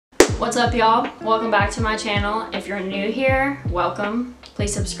What's up, y'all? Welcome back to my channel. If you're new here, welcome.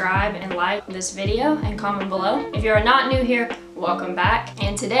 Please subscribe and like this video and comment below. If you're not new here, welcome back.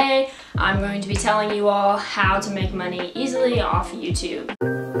 And today I'm going to be telling you all how to make money easily off YouTube.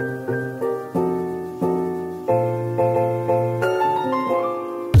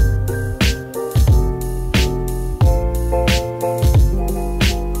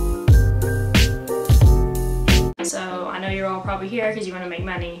 Probably here because you want to make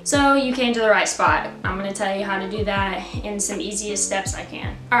money. So you came to the right spot. I'm going to tell you how to do that in some easiest steps I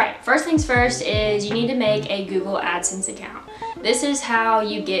can. Alright, first things first is you need to make a Google AdSense account. This is how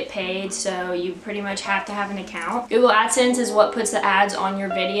you get paid, so you pretty much have to have an account. Google AdSense is what puts the ads on your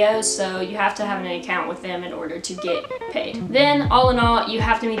videos, so you have to have an account with them in order to get paid. Then, all in all, you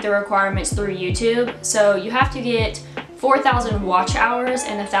have to meet the requirements through YouTube, so you have to get 4,000 watch hours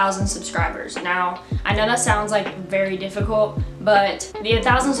and 1,000 subscribers. Now, I know that sounds like very difficult, but the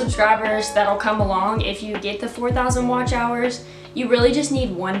 1,000 subscribers that'll come along if you get the 4,000 watch hours, you really just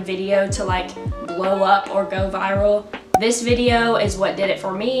need one video to like blow up or go viral. This video is what did it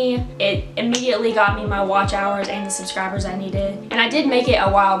for me. It immediately got me my watch hours and the subscribers I needed. And I did make it a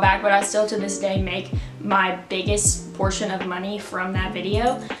while back, but I still to this day make my biggest portion of money from that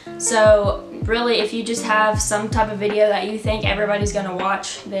video. So really, if you just have some type of video that you think everybody's gonna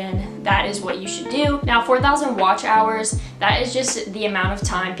watch, then that is what you should do. Now, 4,000 watch hours, that is just the amount of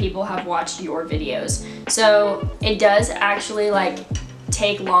time people have watched your videos. So it does actually like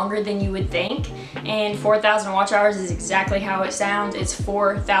take longer than you would think, and 4,000 watch hours is exactly how it sounds. It's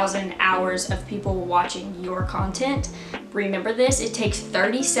 4,000 hours of people watching your content. Remember this, it takes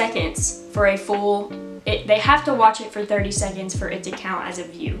 30 seconds for a full, they have to watch it for 30 seconds for it to count as a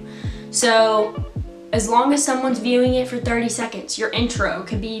view. So as long as someone's viewing it for 30 seconds, your intro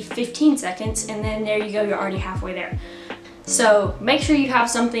could be 15 seconds, and then there you go, you're already halfway there. So make sure you have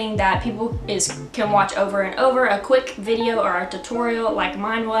something that people can watch over and over. A quick video or a tutorial like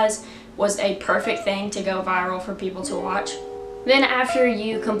mine was a perfect thing to go viral for people to watch. Then after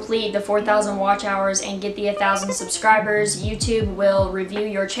you complete the 4,000 watch hours and get the 1,000 subscribers, YouTube will review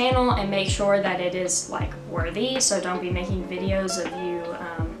your channel and make sure that it is like worthy. So don't be making videos of you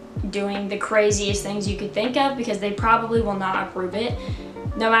doing the craziest things you could think of, because they probably will not approve it.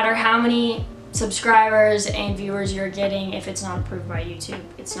 No matter how many subscribers and viewers you're getting, if it's not approved by YouTube,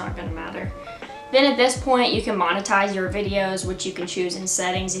 it's not going to matter. Then at this point you can monetize your videos, which you can choose in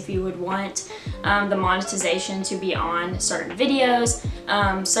settings if you would want the monetization to be on certain videos.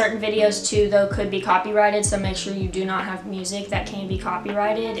 Certain videos too though could be copyrighted, so make sure you do not have music that can be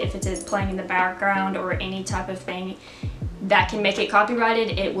copyrighted. If it is playing in the background or any type of thing that can make it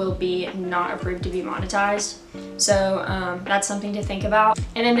copyrighted, it will be not approved to be monetized. So that's something to think about.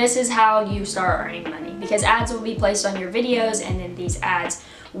 And then this is how you start earning money, because ads will be placed on your videos, and then these ads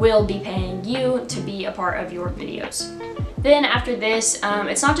will be paying you to be a part of your videos. Then after this,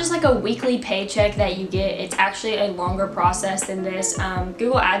 it's not just like a weekly paycheck that you get, it's actually a longer process than this.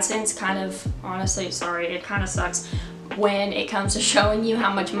 Google AdSense kind of, honestly, sorry, it kind of sucks when it comes to showing you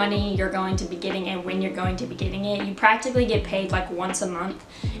how much money you're going to be getting and when you're going to be getting it. You practically get paid like once a month,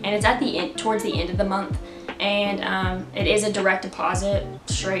 and it's at the end, towards the end of the month, and it is a direct deposit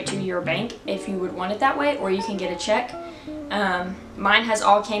straight to your bank if you would want it that way, or you can get a check. Mine has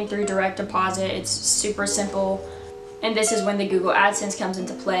all came through direct deposit. It's super simple, and this is when the Google AdSense comes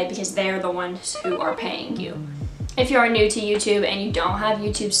into play, because they're the ones who are paying you. If you are new to YouTube and you don't have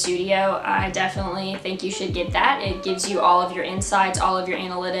YouTube Studio, I definitely think you should get that. It gives you all of your insights, all of your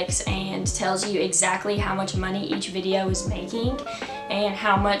analytics, and tells you exactly how much money each video is making and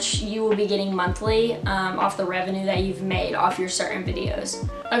how much you will be getting monthly off the revenue that you've made off your certain videos.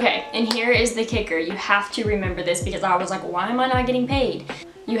 Okay, and here is the kicker. You have to remember this, because I was like, why am I not getting paid?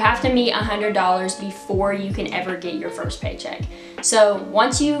 You have to meet $100 before you can ever get your first paycheck. So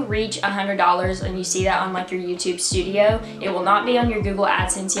once you reach $100 and you see that on like your YouTube Studio, it will not be on your Google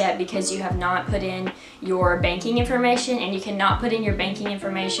AdSense yet, because you have not put in your banking information, and you cannot put in your banking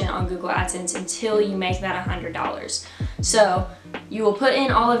information on Google AdSense until you make that $100. So you will put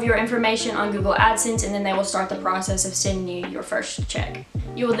in all of your information on Google AdSense, and then they will start the process of sending you your first check.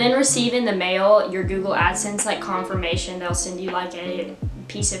 You will then receive in the mail your Google AdSense like confirmation. They'll send you like a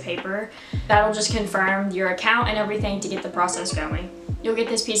piece of paper that'll just confirm your account and everything to get the process going. You'll get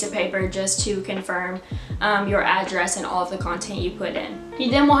this piece of paper just to confirm your address and all of the content you put in.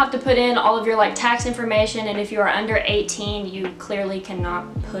 You then will have to put in all of your like tax information, and if you are under 18, you clearly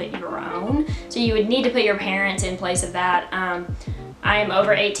cannot put your own. So you would need to put your parents in place of that. I am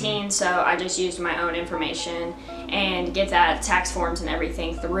over 18, so I just used my own information and get that tax forms and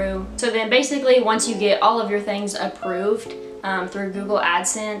everything through. So then basically once you get all of your things approved, through Google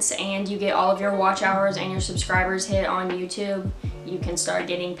AdSense and you get all of your watch hours and your subscribers hit on YouTube, you can start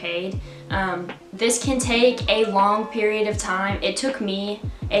getting paid. This can take a long period of time. It took me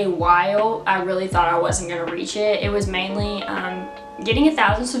a while. I really thought I wasn't going to reach it. It was mainly getting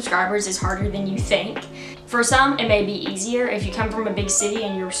 1,000 subscribers is harder than you think. For some, it may be easier. If you come from a big city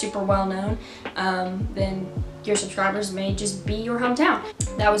and you're super well known, then your subscribers may just be your hometown.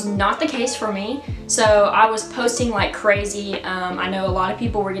 That was not the case for me. So I was posting like crazy. I know a lot of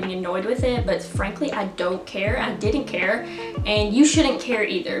people were getting annoyed with it, but frankly, I don't care. I didn't care, and you shouldn't care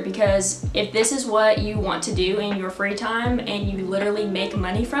either, because if this is what you want to do in your free time and you literally make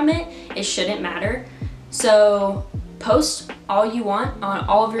money from it, it shouldn't matter. So post all you want on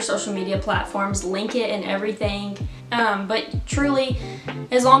all of your social media platforms, link it and everything. But truly,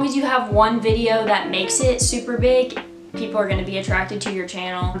 as long as you have one video that makes it super big, people are going to be attracted to your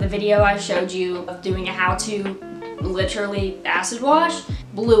channel. The video I showed you of doing a how-to, literally acid wash,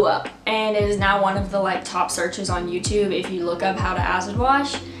 blew up, and it is now one of the like top searches on YouTube if you look up how to acid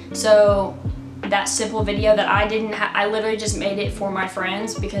wash. So that simple video that I literally just made it for my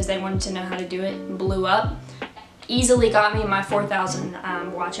friends because they wanted to know how to do it, blew up. Easily got me my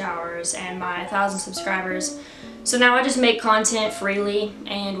 4,000 watch hours and my 1,000 subscribers. So now I just make content freely,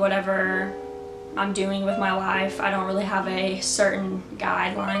 and whatever I'm doing with my life, I don't really have a certain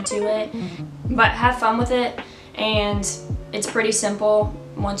guideline to it, but have fun with it. And it's pretty simple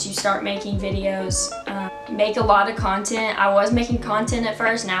once you start making videos. Make a lot of content. I was making content at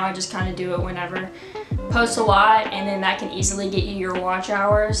first, now I just kind of do it whenever. Post a lot, and then that can easily get you your watch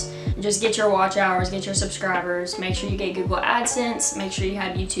hours. Just get your watch hours, get your subscribers, make sure you get Google AdSense, make sure you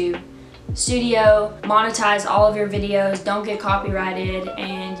have YouTube Studio, monetize all of your videos, don't get copyrighted,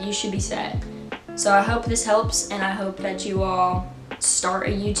 and you should be set. So I hope this helps, and I hope that you all start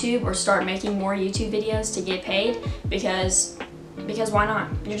a YouTube or start making more YouTube videos to get paid, because why not?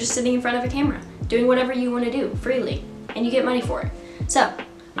 You're just sitting in front of a camera doing whatever you want to do freely, and you get money for it. So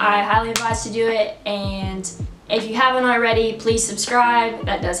I highly advise to do it, and if you haven't already, please subscribe.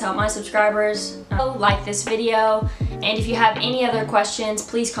 That does help my subscribers. Like this video, and if you have any other questions,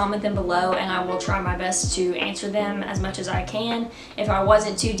 please comment them below and I will try my best to answer them as much as I can if I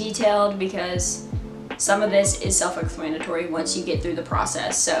wasn't too detailed, because some of this is self-explanatory once you get through the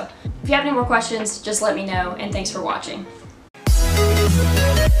process. So if you have any more questions, just let me know, and thanks for watching.